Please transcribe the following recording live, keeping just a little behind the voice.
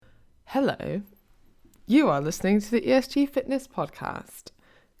Hello, you are listening to the ESG Fitness Podcast.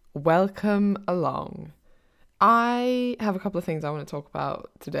 Welcome along. I have a couple of things I want to talk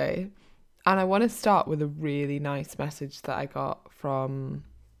about today, and I want to start with a really nice message that I got from,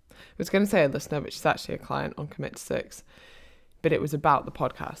 I was going to say a listener, but she's actually a client on Commit to Six, but it was about the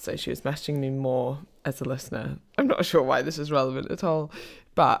podcast, so she was messaging me more as a listener. I'm not sure why this is relevant at all,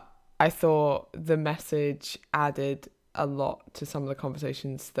 but I thought the message added a lot to some of the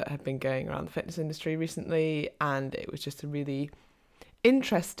conversations that have been going around the fitness industry recently, and it was just a really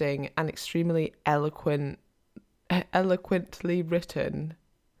interesting and extremely eloquently written.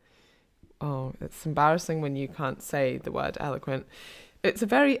 Oh, it's embarrassing when you can't say the word eloquent. It's a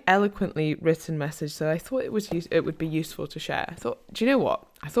very eloquently written message, so I thought it would be useful to share. I thought, do you know what?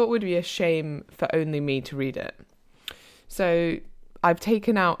 I thought it would be a shame for only me to read it. So I've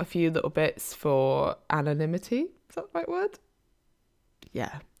taken out a few little bits for anonymity. Is that the right word?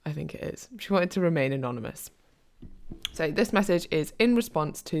 Yeah, I think it is. She wanted to remain anonymous. So this message is in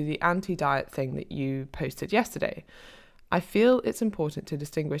response to the anti-diet thing that you posted yesterday. I feel it's important to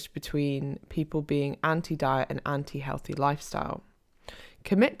distinguish between people being anti-diet and anti-healthy lifestyle.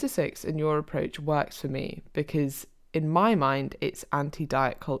 Commit to Six and your approach works for me because in my mind, it's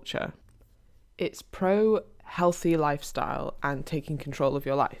anti-diet culture. It's pro-healthy lifestyle and taking control of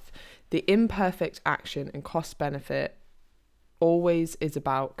your life. The imperfect action and cost benefit always is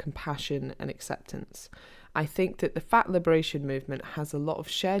about compassion and acceptance. I think that the fat liberation movement has a lot of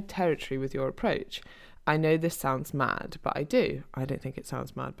shared territory with your approach. I know this sounds mad, but I do. I don't think it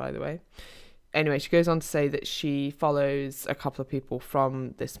sounds mad, by the way. Anyway, she goes on to say that she follows a couple of people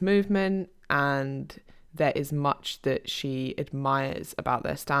from this movement and there is much that she admires about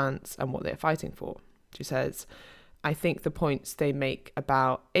their stance and what they're fighting for. She says, I think the points they make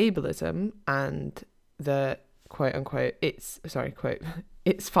about ableism and the quote unquote, it's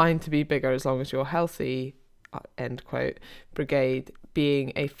fine to be bigger as long as you're healthy, end quote, brigade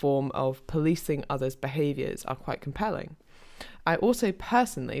being a form of policing others' behaviours are quite compelling. I also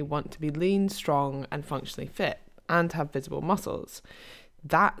personally want to be lean, strong and functionally fit and have visible muscles.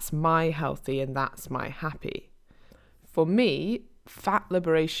 That's my healthy and that's my happy. For me, fat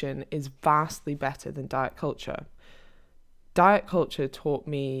liberation is vastly better than diet culture. Diet culture taught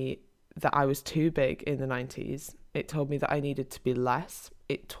me that I was too big in the 90s. It told me that I needed to be less.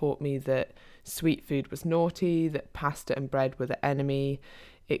 It taught me that sweet food was naughty, that pasta and bread were the enemy.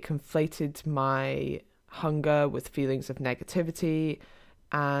 It conflated my hunger with feelings of negativity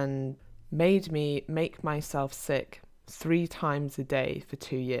and made me make myself sick 3 times a day for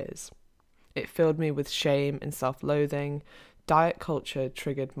 2 years. It filled me with shame and self-loathing. Diet culture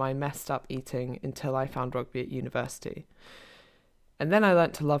triggered my messed up eating until I found rugby at university. And then I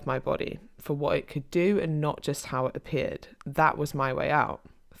learnt to love my body for what it could do and not just how it appeared. That was my way out.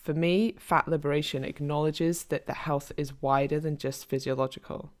 For me, fat liberation acknowledges that the health is wider than just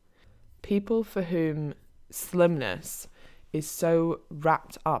physiological. People for whom slimness is so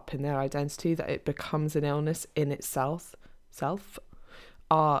wrapped up in their identity that it becomes an illness in itself,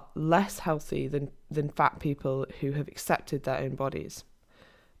 are less healthy than fat people who have accepted their own bodies.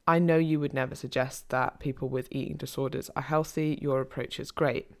 I know you would never suggest that people with eating disorders are healthy. Your approach is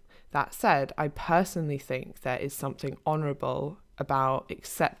great. That said, I personally think there is something honourable about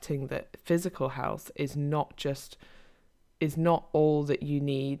accepting that physical health is not all that you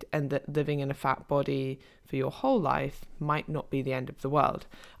need, and that living in a fat body for your whole life might not be the end of the world.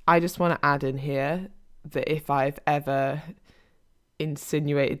 I just want to add in here that if I've ever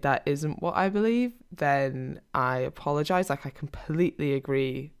insinuated that isn't what I believe, then I apologize. I completely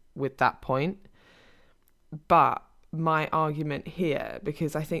agree with that point. But my argument here,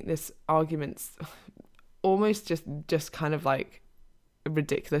 because I think this argument's almost just kind of like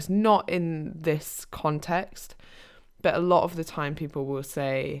ridiculous, not in this context, but a lot of the time people will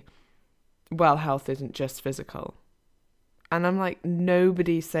say, well, health isn't just physical. And I'm like,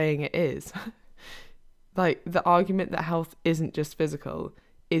 nobody's saying it is. Like, the argument that health isn't just physical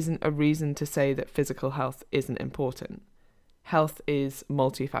isn't a reason to say that physical health isn't important. Health is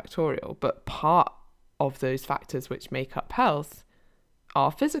multifactorial, but part of those factors which make up health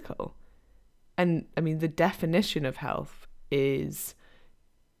are physical. And I mean, the definition of health is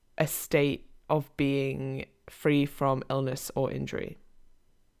a state of being free from illness or injury.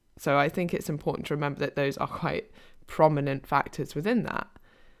 So I think it's important to remember that those are quite prominent factors within that.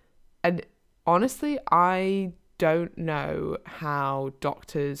 And honestly, I don't know how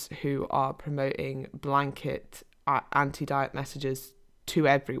doctors who are promoting blanket anti-diet messages to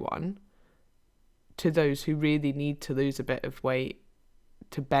everyone, to those who really need to lose a bit of weight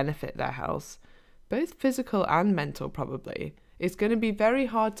to benefit their health, both physical and mental probably, It's going to be very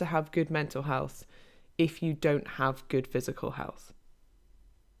hard to have good mental health if you don't have good physical health.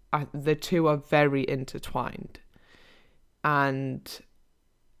 The two are very intertwined. And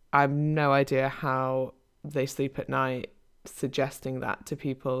I have no idea how they sleep at night suggesting that to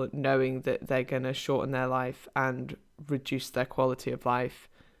people, knowing that they're going to shorten their life and reduce their quality of life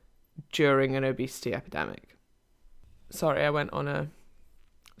during an obesity epidemic. Sorry, I went on a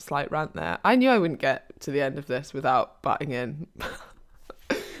slight rant there. I knew I wouldn't get to the end of this without butting in.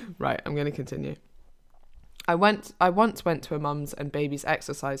 Right, I'm going to continue. I once went to a mums and babies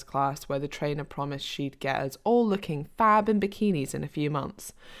exercise class where the trainer promised she'd get us all looking fab in bikinis in a few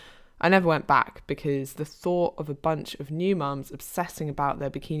months. I never went back because the thought of a bunch of new mums obsessing about their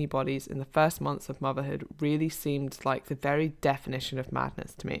bikini bodies in the first months of motherhood really seemed like the very definition of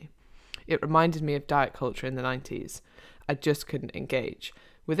madness to me. It reminded me of diet culture in the 90s. I just couldn't engage.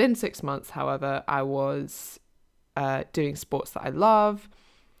 Within 6 months, however, I was doing sports that I love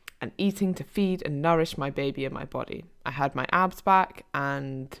and eating to feed and nourish my baby and my body. I had my abs back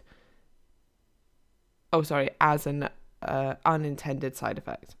as an unintended side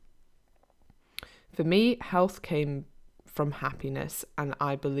effect. For me, health came from happiness, and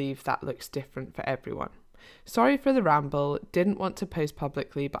I believe that looks different for everyone. Sorry for the ramble, didn't want to post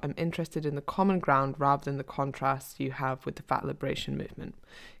publicly, but I'm interested in the common ground rather than the contrasts you have with the fat liberation movement.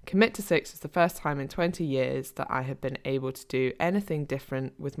 Commit to 6 is the first time in 20 years that I have been able to do anything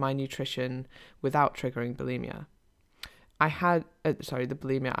different with my nutrition without triggering bulimia. The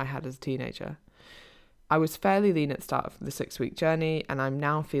bulimia I had as a teenager. I was fairly lean at the start of the 6-week journey, and I'm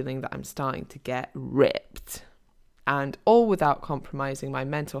now feeling that I'm starting to get ripped. And all without compromising my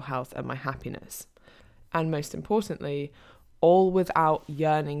mental health and my happiness. And most importantly, all without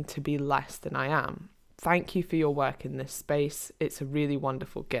yearning to be less than I am. Thank you for your work in this space. It's a really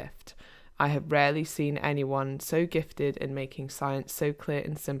wonderful gift. I have rarely seen anyone so gifted in making science so clear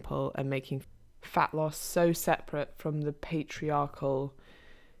and simple and making fat loss so separate from the patriarchal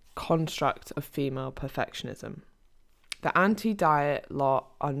construct of female perfectionism. The anti-diet lot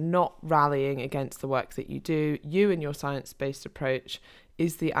are not rallying against the work that you do. You and your science-based approach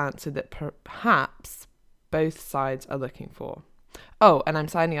is the answer that perhaps both sides are looking for. Oh, and I'm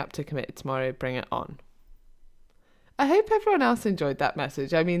signing up to Committed Tomorrow. Bring it on. I hope everyone else enjoyed that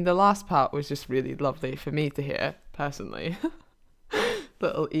message. I mean, the last part was just really lovely for me to hear, personally.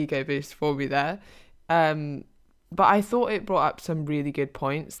 Little ego boost for me there. But I thought it brought up some really good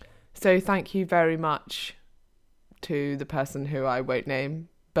points. So thank you very much to the person who I won't name,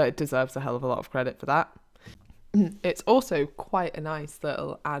 but deserves a hell of a lot of credit for that. It's also quite a nice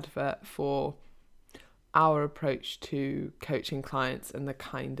little advert for our approach to coaching clients and the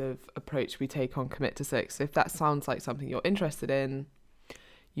kind of approach we take on Commit to 6. So if that sounds like something you're interested in,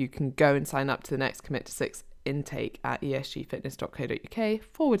 you can go and sign up to the next Commit to 6 intake at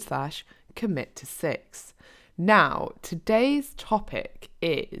esgfitness.co.uk/commit to 6. Now, today's topic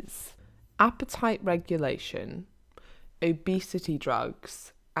is appetite regulation, obesity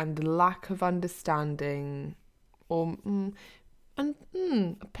drugs, and lack of understanding or a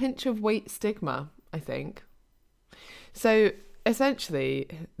pinch of weight stigma, I think. So essentially,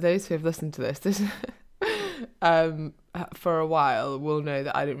 those who have listened to this for a while will know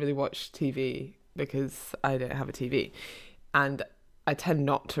that I don't really watch TV because I don't have a TV. And I tend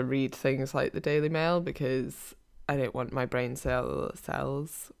not to read things like the Daily Mail because I don't want my brain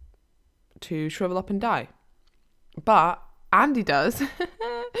cells to shrivel up and die. But Andy does.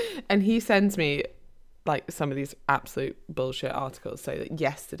 And he sends me like some of these absolute bullshit articles. So that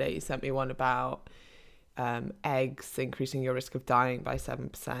yesterday he sent me one about eggs increasing your risk of dying by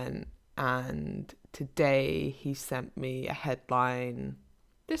 7%. And today he sent me a headline.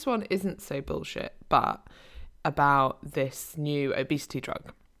 This one isn't so bullshit, but about this new obesity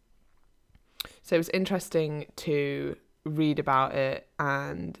drug. So it was interesting to read about it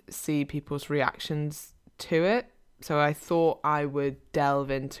and see people's reactions to it. So I thought I would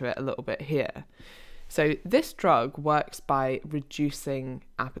delve into it a little bit here. So this drug works by reducing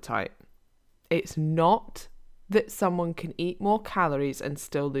appetite. It's not that someone can eat more calories and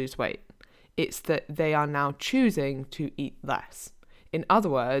still lose weight. It's that they are now choosing to eat less. In other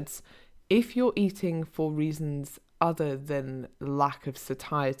words, if you're eating for reasons other than lack of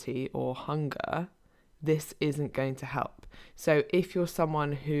satiety or hunger, this isn't going to help. So if you're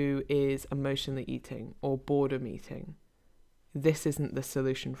someone who is emotionally eating or boredom eating, this isn't the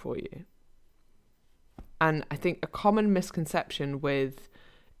solution for you. And I think a common misconception with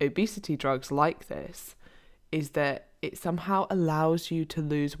obesity drugs like this is that it somehow allows you to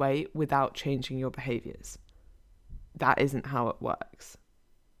lose weight without changing your behaviors. That isn't how it works.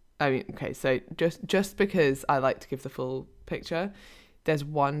 I mean, okay, so just because I like to give the full picture, there's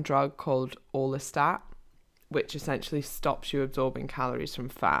one drug called Orlistat, which essentially stops you absorbing calories from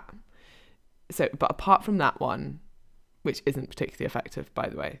fat. So, but apart from that one, which isn't particularly effective, by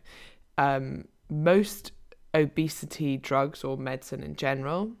the way, most obesity drugs or medicine in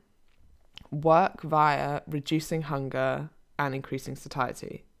general work via reducing hunger and increasing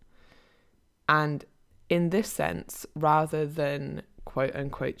satiety. And in this sense, rather than quote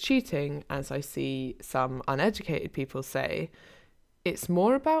unquote cheating, as I see some uneducated people say, it's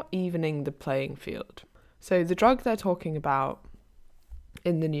more about evening the playing field. So the drug they're talking about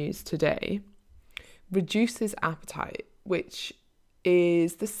in the news today reduces appetite, which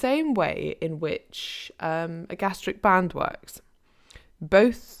is the same way in which a gastric band works.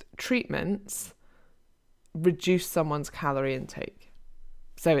 Both treatments reduce someone's calorie intake.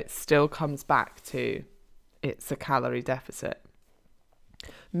 So it still comes back to it's a calorie deficit.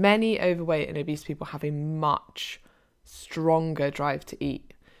 Many overweight and obese people have a much stronger drive to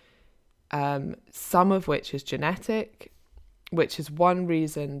eat, some of which is genetic, which is one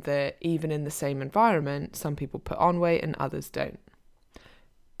reason that even in the same environment, some people put on weight and others don't.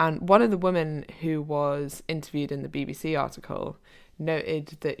 And one of the women who was interviewed in the BBC article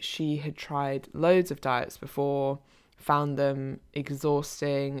noted that she had tried loads of diets before, found them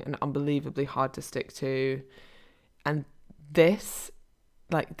exhausting and unbelievably hard to stick to. And this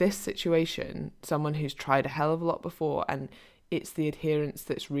situation, someone who's tried a hell of a lot before, and it's the adherence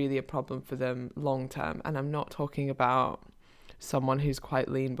that's really a problem for them long term. And I'm not talking about someone who's quite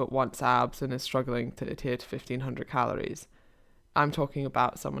lean but wants abs and is struggling to adhere to 1,500 calories. I'm talking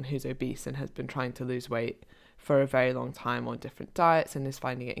about someone who's obese and has been trying to lose weight for a very long time on different diets and is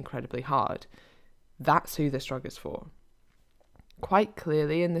finding it incredibly hard. That's who this drug is for. Quite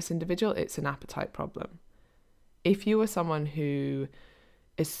clearly in this individual, it's an appetite problem. If you are someone who,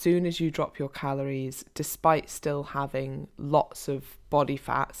 as soon as you drop your calories, despite still having lots of body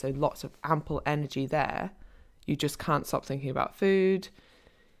fat, so lots of ample energy there, you just can't stop thinking about food,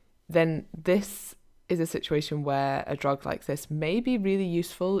 then this is a situation where a drug like this may be really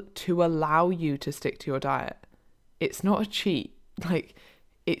useful to allow you to stick to your diet. It's not a cheat.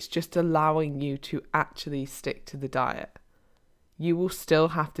 It's just allowing you to actually stick to the diet. You will still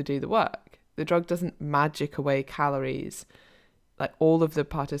have to do the work. The drug doesn't magic away calories. Like all of the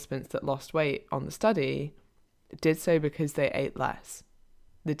participants that lost weight on the study did so because they ate less.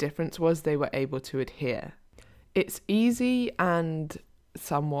 The difference was they were able to adhere. It's easy and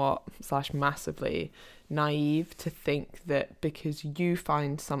somewhat / massively naive to think that because you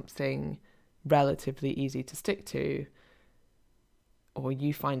find something relatively easy to stick to, or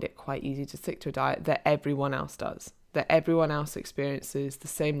you find it quite easy to stick to a diet, that everyone else does, that everyone else experiences the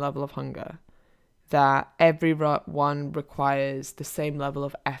same level of hunger, that everyone requires the same level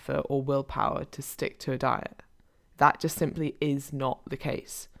of effort or willpower to stick to a diet. That just simply is not the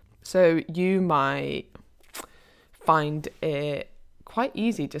case. So you might find it quite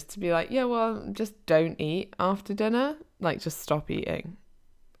easy just to be like, yeah, well, just don't eat after dinner, just stop eating.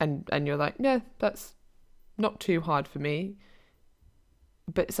 And you're like, yeah, that's not too hard for me.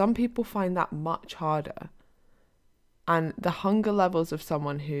 But some people find that much harder. And the hunger levels of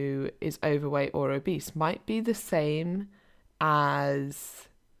someone who is overweight or obese might be the same as,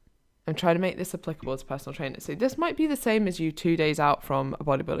 I'm trying to make this applicable to personal trainers. So this might be the same as you 2 days out from a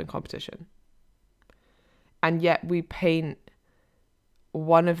bodybuilding competition. And yet we paint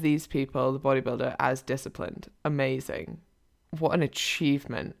one of these people, the bodybuilder, as disciplined. Amazing. What an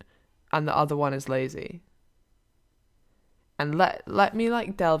achievement. And the other one is lazy. And let me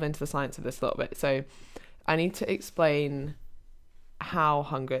delve into the science of this a little bit. So I need to explain how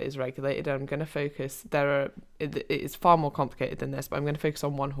hunger is regulated. I'm going to focus, it is far more complicated than this, but I'm going to focus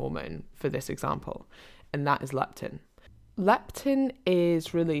on one hormone for this example, and that is leptin. Leptin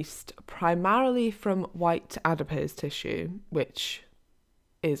is released primarily from white adipose tissue, which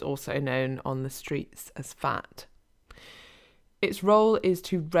is also known on the streets as fat. Its role is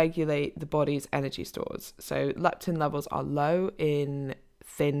to regulate the body's energy stores. So leptin levels are low in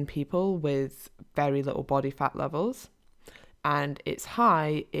thin people with very little body fat levels, and it's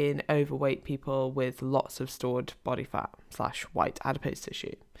high in overweight people with lots of stored body fat / white adipose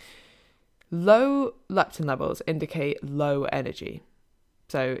tissue. Low leptin levels indicate low energy.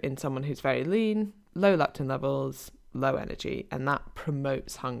 So in someone who's very lean, low leptin levels, low energy, and that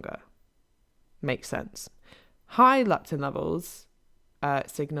promotes hunger. Makes sense. High leptin levels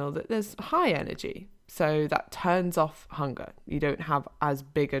signal that there's high energy. So that turns off hunger. You don't have as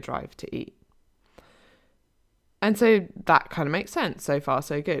big a drive to eat. And so that kind of makes sense. So far,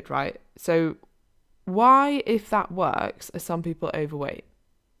 so good, right? So why, if that works, are some people overweight?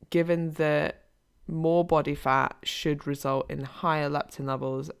 Given that more body fat should result in higher leptin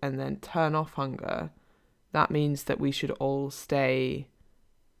levels and then turn off hunger, that means that we should all stay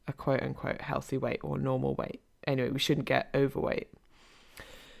a quote unquote healthy weight or normal weight. Anyway, we shouldn't get overweight.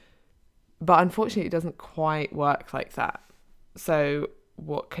 But unfortunately, it doesn't quite work like that. So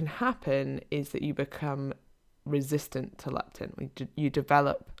what can happen is that you become resistant to leptin. You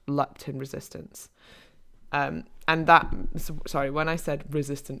develop leptin resistance. When I said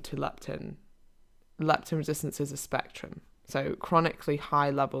resistant to leptin resistance is a spectrum. So chronically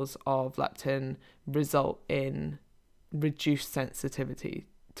high levels of leptin result in reduced sensitivity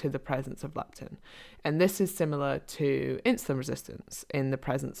to the presence of leptin. And this is similar to insulin resistance in the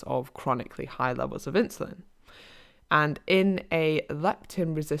presence of chronically high levels of insulin. And in a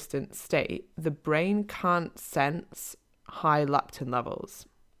leptin resistant state, the brain can't sense high leptin levels,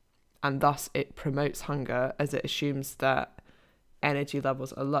 and thus it promotes hunger as it assumes that energy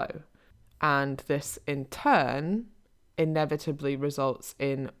levels are low. And this in turn inevitably results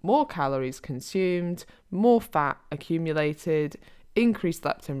in more calories consumed, more fat accumulated, increased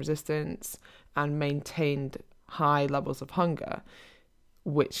leptin resistance, and maintained high levels of hunger,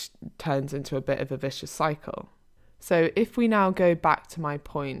 which turns into a bit of a vicious cycle. So if we now go back to my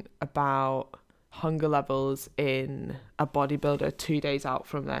point about hunger levels in a bodybuilder 2 days out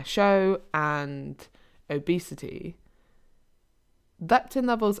from their show and obesity, leptin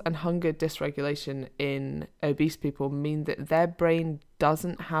levels and hunger dysregulation in obese people mean that their brain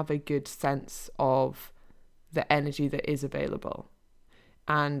doesn't have a good sense of the energy that is available.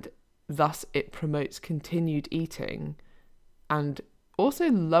 And thus it promotes continued eating and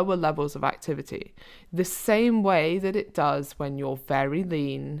also lower levels of activity, the same way that it does when you're very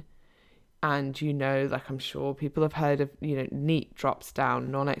lean and like I'm sure people have heard of, NEAT drops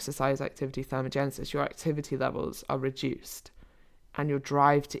down, non-exercise activity thermogenesis. Your activity levels are reduced and your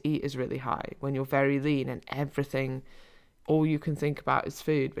drive to eat is really high when you're very lean and all you can think about is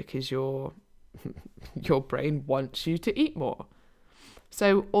food because your brain wants you to eat more.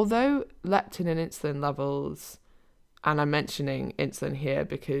 So although leptin and insulin levels, and I'm mentioning insulin here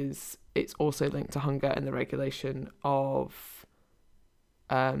because it's also linked to hunger and the regulation of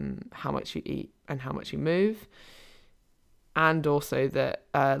how much you eat and how much you move, and also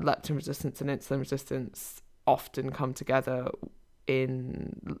that leptin resistance and insulin resistance often come together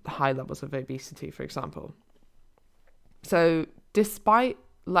in high levels of obesity, for example. So despite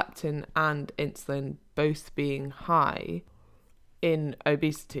leptin and insulin both being high in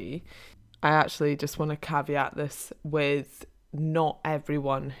obesity, I actually just want to caveat this with not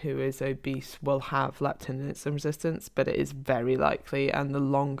everyone who is obese will have leptin and insulin resistance, but it is very likely, and the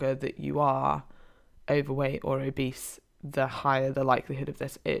longer that you are overweight or obese, the higher the likelihood of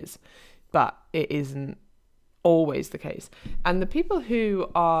this is. But it isn't always the case. And the people who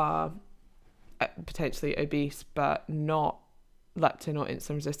are potentially obese but not leptin or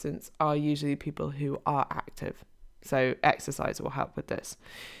insulin resistance are usually people who are active. So exercise will help with this.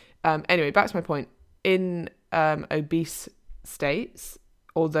 Anyway, back to my point. In obese states,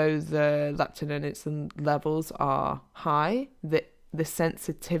 although the leptin and insulin levels are high, the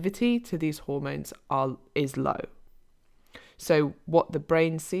sensitivity to these hormones is low. So what the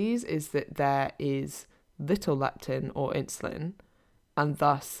brain sees is that there is little leptin or insulin, and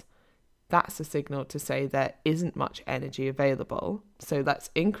thus that's a signal to say there isn't much energy available. So let's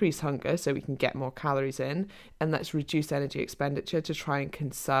increase hunger so we can get more calories in, and let's reduce energy expenditure to try and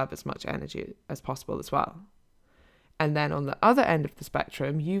conserve as much energy as possible as well. And then on the other end of the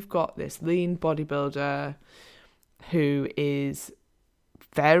spectrum, you've got this lean bodybuilder who is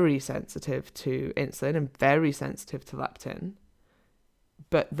very sensitive to insulin and very sensitive to leptin,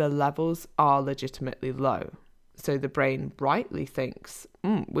 but the levels are legitimately low. So the brain rightly thinks,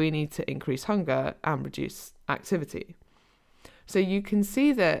 we need to increase hunger and reduce activity. So you can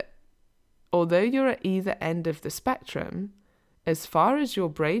see that although you're at either end of the spectrum, as far as your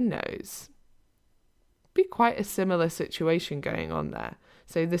brain knows, be quite a similar situation going on there.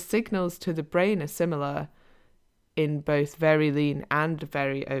 So the signals to the brain are similar in both very lean and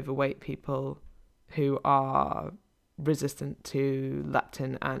very overweight people who are resistant to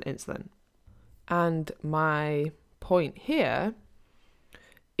leptin and insulin. And my point here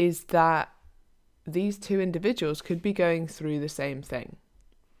is that these two individuals could be going through the same thing.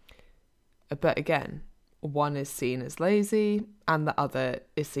 But again, one is seen as lazy and the other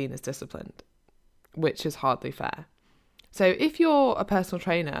is seen as disciplined, which is hardly fair. So if you're a personal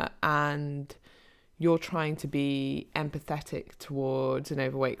trainer and you're trying to be empathetic towards an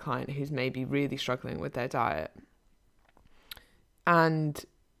overweight client who's maybe really struggling with their diet, and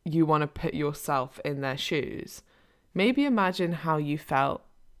you want to put yourself in their shoes, maybe imagine how you felt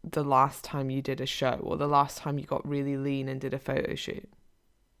the last time you did a show or the last time you got really lean and did a photo shoot.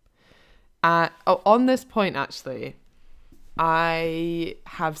 On this point, actually, I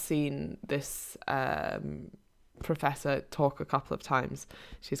have seen this professor talk a couple of times.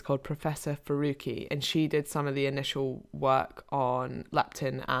 She's called Professor Faruqi, and she did some of the initial work on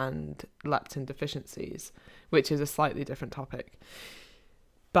leptin and leptin deficiencies, which is a slightly different topic.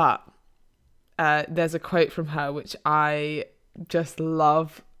 But there's a quote from her which I just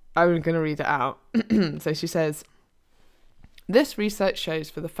love. I'm going to read it out. So she says, "This research shows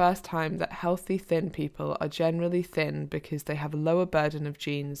for the first time that healthy thin people are generally thin because they have a lower burden of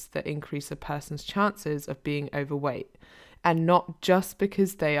genes that increase a person's chances of being overweight, and not just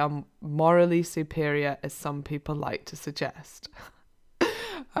because they are morally superior as some people like to suggest."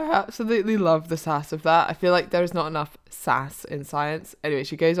 I absolutely love the sass of that. I feel like there is not enough sass in science. Anyway,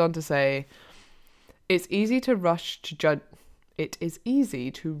 she goes on to say, It is easy to rush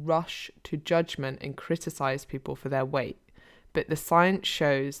to judgment and criticize people for their weight, but the science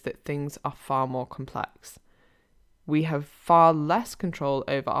shows that things are far more complex. We have far less control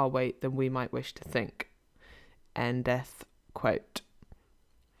over our weight than we might wish to think. End death quote.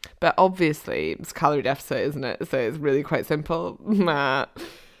 But obviously, it's calorie deficit, isn't it? So it's really quite simple.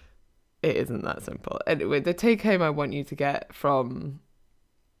 It isn't that simple. Anyway, the take home I want you to get from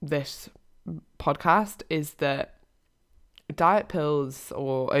this podcast is that diet pills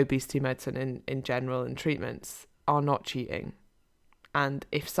or obesity medicine in general and treatments are not cheating. And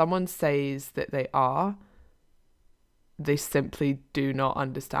if someone says that they are, they simply do not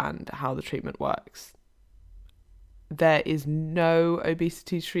understand how the treatment works. There is no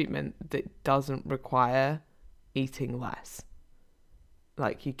obesity treatment that doesn't require eating less.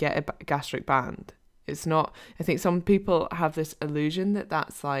 Like, you get a gastric band. It's not, I think some people have this illusion that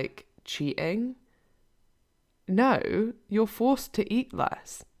that's like cheating. No, you're forced to eat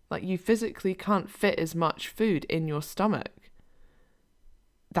less. Like, you physically can't fit as much food in your stomach.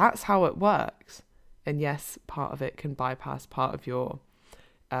 That's how it works. And yes, part of it can bypass part of your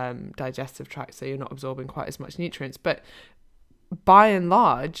digestive tract, so you're not absorbing quite as much nutrients. But by and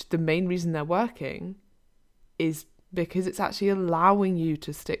large, the main reason they're working is because it's actually allowing you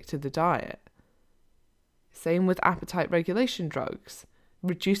to stick to the diet. Same with appetite regulation drugs.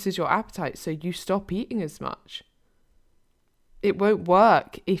 Reduces your appetite so you stop eating as much. It won't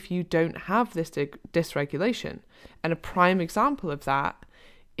work if you don't have this dysregulation. And a prime example of that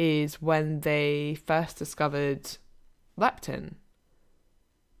is when they first discovered leptin.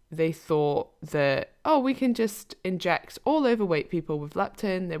 They thought that, we can just inject all overweight people with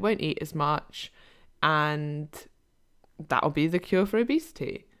leptin, they won't eat as much, and that'll be the cure for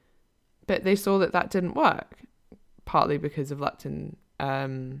obesity. But they saw that didn't work, partly because of leptin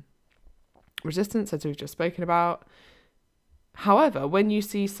resistance, as we've just spoken about. However, when you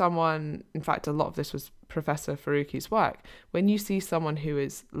see someone, in fact, a lot of this was Professor Faruqi's work, when you see someone who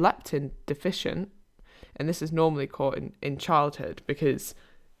is leptin deficient, and this is normally caught in childhood, because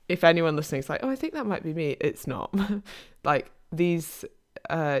if anyone listening is like, I think that might be me, it's not. Like, these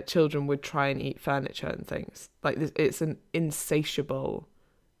children would try and eat furniture and things. Like, it's an insatiable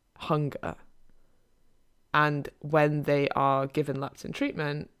hunger. And when they are given leptin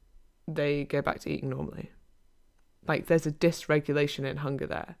treatment, they go back to eating normally. Like, there's a dysregulation in hunger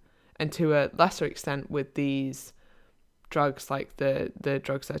there. And to a lesser extent with these drugs, like the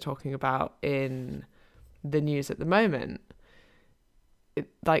drugs they're talking about in the news at the moment,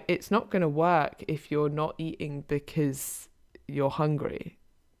 it's not going to work if you're not eating because you're hungry.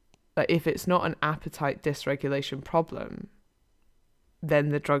 Like, if it's not an appetite dysregulation problem, then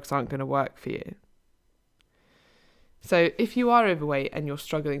the drugs aren't going to work for you. So if you are overweight and you're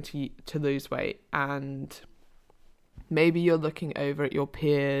struggling to lose weight, and maybe you're looking over at your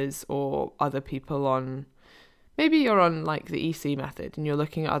peers or other people maybe you're on like the EC method and you're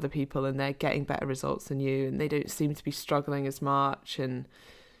looking at other people and they're getting better results than you and they don't seem to be struggling as much, and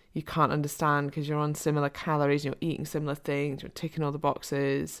you can't understand because you're on similar calories, you're eating similar things, you're ticking all the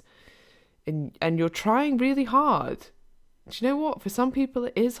boxes, and you're trying really hard. Do you know what? For some people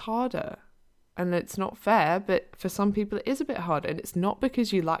it is harder. And it's not fair, but for some people it is a bit harder. And it's not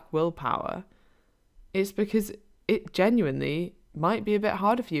because you lack willpower. It's because it genuinely might be a bit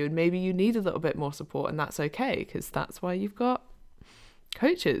harder for you, and maybe you need a little bit more support, and that's okay, because that's why you've got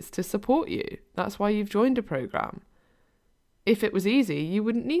coaches to support you. That's why you've joined a program. If it was easy, you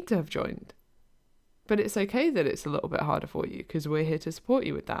wouldn't need to have joined. But it's okay that it's a little bit harder for you, because we're here to support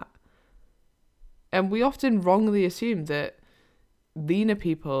you with that. And we often wrongly assume that leaner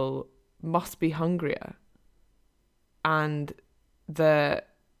people must be hungrier, and the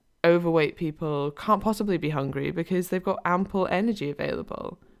overweight people can't possibly be hungry because they've got ample energy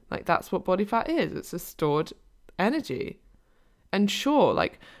available. Like, that's what body fat is. It's a stored energy. And sure,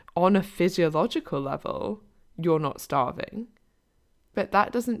 like, on a physiological level, you're not starving. But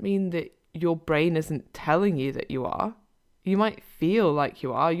that doesn't mean that your brain isn't telling you that you are. You might feel like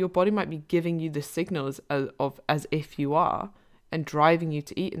you are. Your body might be giving you the signals as if you are and driving you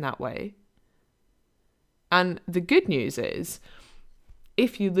to eat in that way. And the good news is,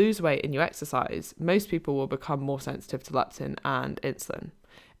 if you lose weight and you exercise, most people will become more sensitive to leptin and insulin,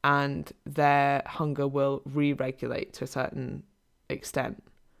 and their hunger will re-regulate to a certain extent.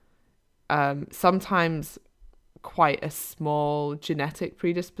 Sometimes quite a small genetic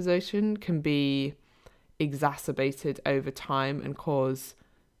predisposition can be exacerbated over time and cause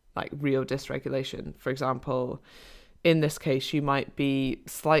like real dysregulation. For example, in this case, you might be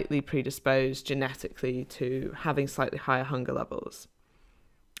slightly predisposed genetically to having slightly higher hunger levels.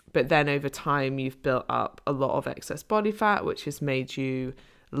 But then over time, you've built up a lot of excess body fat, which has made you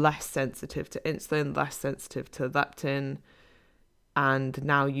less sensitive to insulin, less sensitive to leptin. And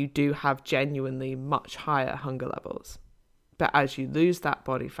now you do have genuinely much higher hunger levels. But as you lose that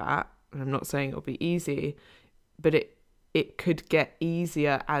body fat, and I'm not saying it'll be easy, but it could get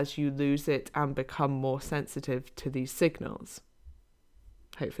easier as you lose it and become more sensitive to these signals.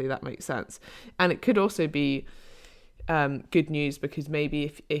 Hopefully that makes sense. And it could also be good news, because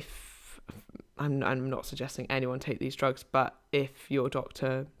maybe if I'm not suggesting anyone take these drugs, but if your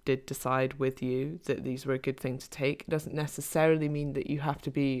doctor did decide with you that these were a good thing to take, it doesn't necessarily mean that you have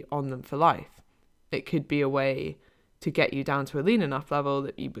to be on them for life. It could be a way to get you down to a lean enough level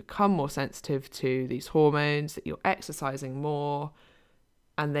that you become more sensitive to these hormones, that you're exercising more,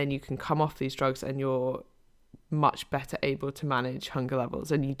 and then you can come off these drugs and you're much better able to manage hunger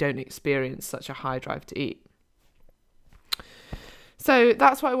levels and you don't experience such a high drive to eat. So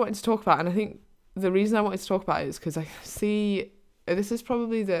that's what I wanted to talk about. And I think the reason I wanted to talk about it is because I see this is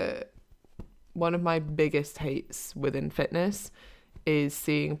probably one of my biggest hates within fitness, is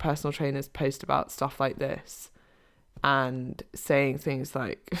seeing personal trainers post about stuff like this and saying things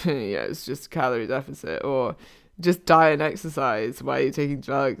like, yeah, it's just a calorie deficit, or just diet and exercise. Why are you taking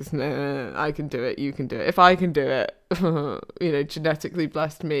drugs? No, I can do it. You can do it. If I can do it, genetically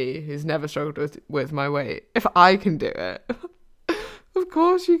blessed me who's never struggled with my weight. If I can do it, of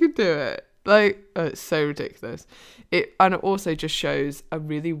course you can do it. Like, it's so ridiculous. And it also just shows a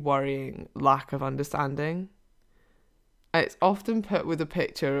really worrying lack of understanding. It's often put with a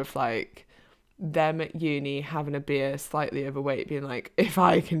picture of like them at uni having a beer, slightly overweight, being like, if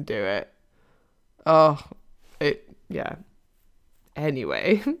I can do it. Yeah.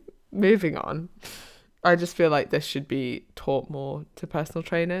 Anyway, moving on. I just feel like this should be taught more to personal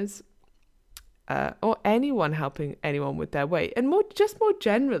trainers, or anyone helping anyone with their weight, and more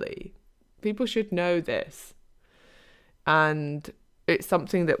generally, people should know this. And it's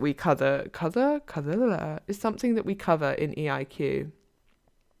something that we it's something that we cover in EIQ.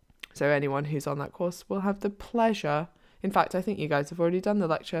 So anyone who's on that course will have the pleasure. In fact, I think you guys have already done the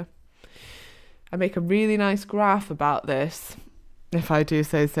lecture. I make a really nice graph about this, if I do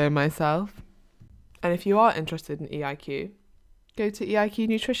say so myself. And if you are interested in EIQ, go to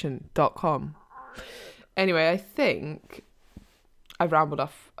eiqnutrition.com. Anyway, I think I've rambled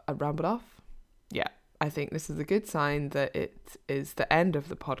off. Yeah, I think this is a good sign that it is the end of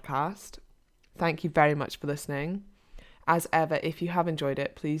the podcast. Thank you very much for listening. As ever, if you have enjoyed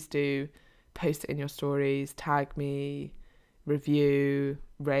it, please do post it in your stories, tag me, review,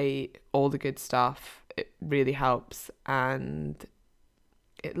 rate, all the good stuff. It really helps, and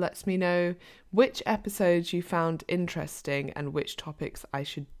it lets me know which episodes you found interesting and which topics I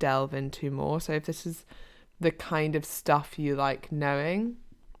should delve into more. So if this is the kind of stuff you like knowing,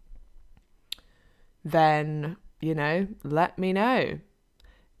 then, let me know.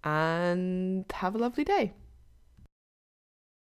 And have a lovely day.